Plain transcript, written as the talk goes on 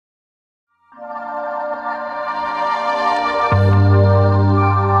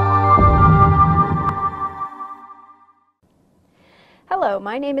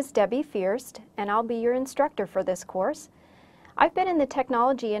My name is Debbie Fierst, and I'll be your instructor for this course. I've been in the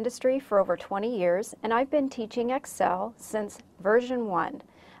technology industry for over 20 years, and I've been teaching Excel since version 1.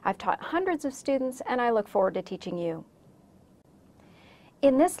 I've taught hundreds of students, and I look forward to teaching you.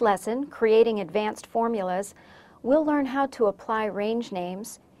 In this lesson, Creating Advanced Formulas, we'll learn how to apply range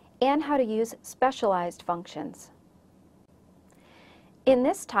names and how to use specialized functions. In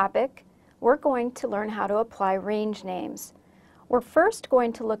this topic, we're going to learn how to apply range names. We're first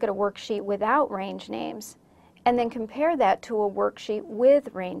going to look at a worksheet without range names and then compare that to a worksheet with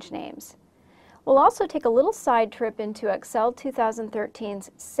range names. We'll also take a little side trip into Excel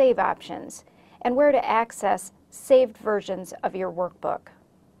 2013's Save options and where to access saved versions of your workbook.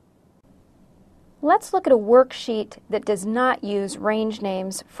 Let's look at a worksheet that does not use range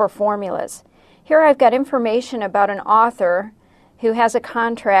names for formulas. Here I've got information about an author who has a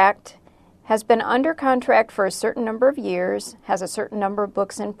contract, has been under contract for a certain number of years, has a certain number of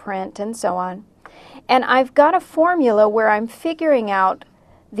books in print, and so on. And I've got a formula where I'm figuring out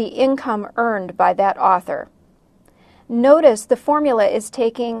the income earned by that author. Notice the formula is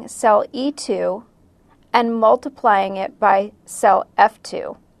taking cell E2 and multiplying it by cell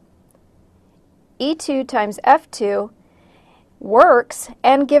F2. E2 times F2 works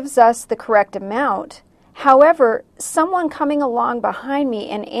and gives us the correct amount. However, someone coming along behind me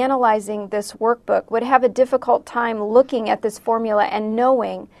and analyzing this workbook would have a difficult time looking at this formula and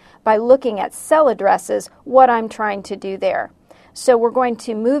knowing by looking at cell addresses what I'm trying to do there. So we're going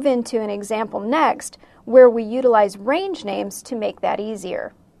to move into an example next where we utilize range names to make that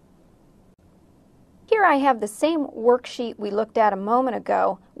easier. Here I have the same worksheet we looked at a moment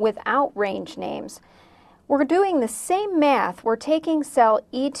ago without range names. We're doing the same math. We're taking cell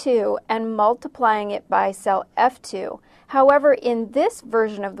E2 and multiplying it by cell F2. However, in this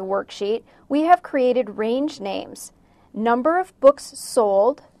version of the worksheet, we have created range names, number of books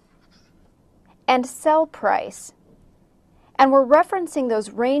sold, and sell price. And we're referencing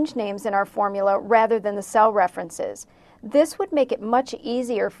those range names in our formula rather than the cell references. This would make it much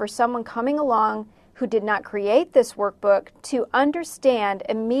easier for someone coming along who did not create this workbook to understand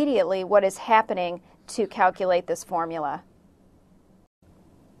immediately what is happening to calculate this formula.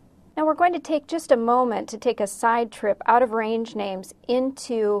 Now we're going to take just a moment to take a side trip out of range names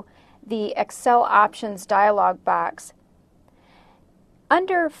into the Excel options dialog box.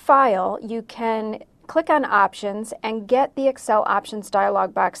 Under File, you can click on Options and get the Excel options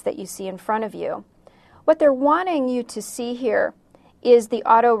dialog box that you see in front of you. What they're wanting you to see here is the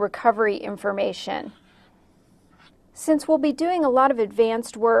auto recovery information. Since we'll be doing a lot of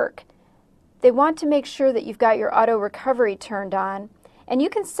advanced work, they want to make sure that you've got your auto recovery turned on, and you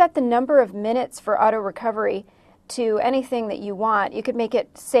can set the number of minutes for auto recovery to anything that you want. You could make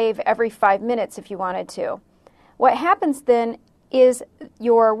it save every 5 minutes if you wanted to. What happens then is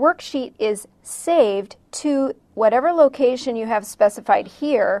your worksheet is saved to whatever location you have specified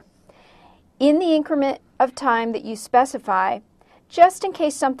here in the increment of time that you specify, just in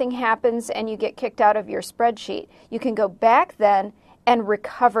case something happens and you get kicked out of your spreadsheet. You can go back then and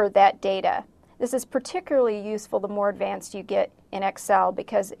recover that data. This is particularly useful the more advanced you get in Excel,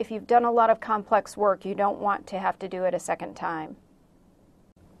 because if you've done a lot of complex work, you don't want to have to do it a second time.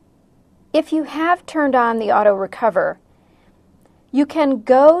 If you have turned on the auto recover, you can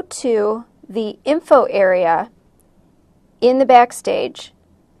go to the info area in the backstage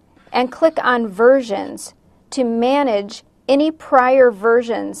and click on versions to manage any prior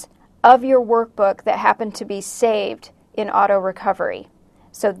versions of your workbook that happen to be saved in auto recovery.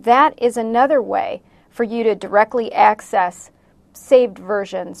 So that is another way for you to directly access saved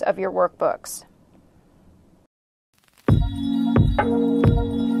versions of your workbooks.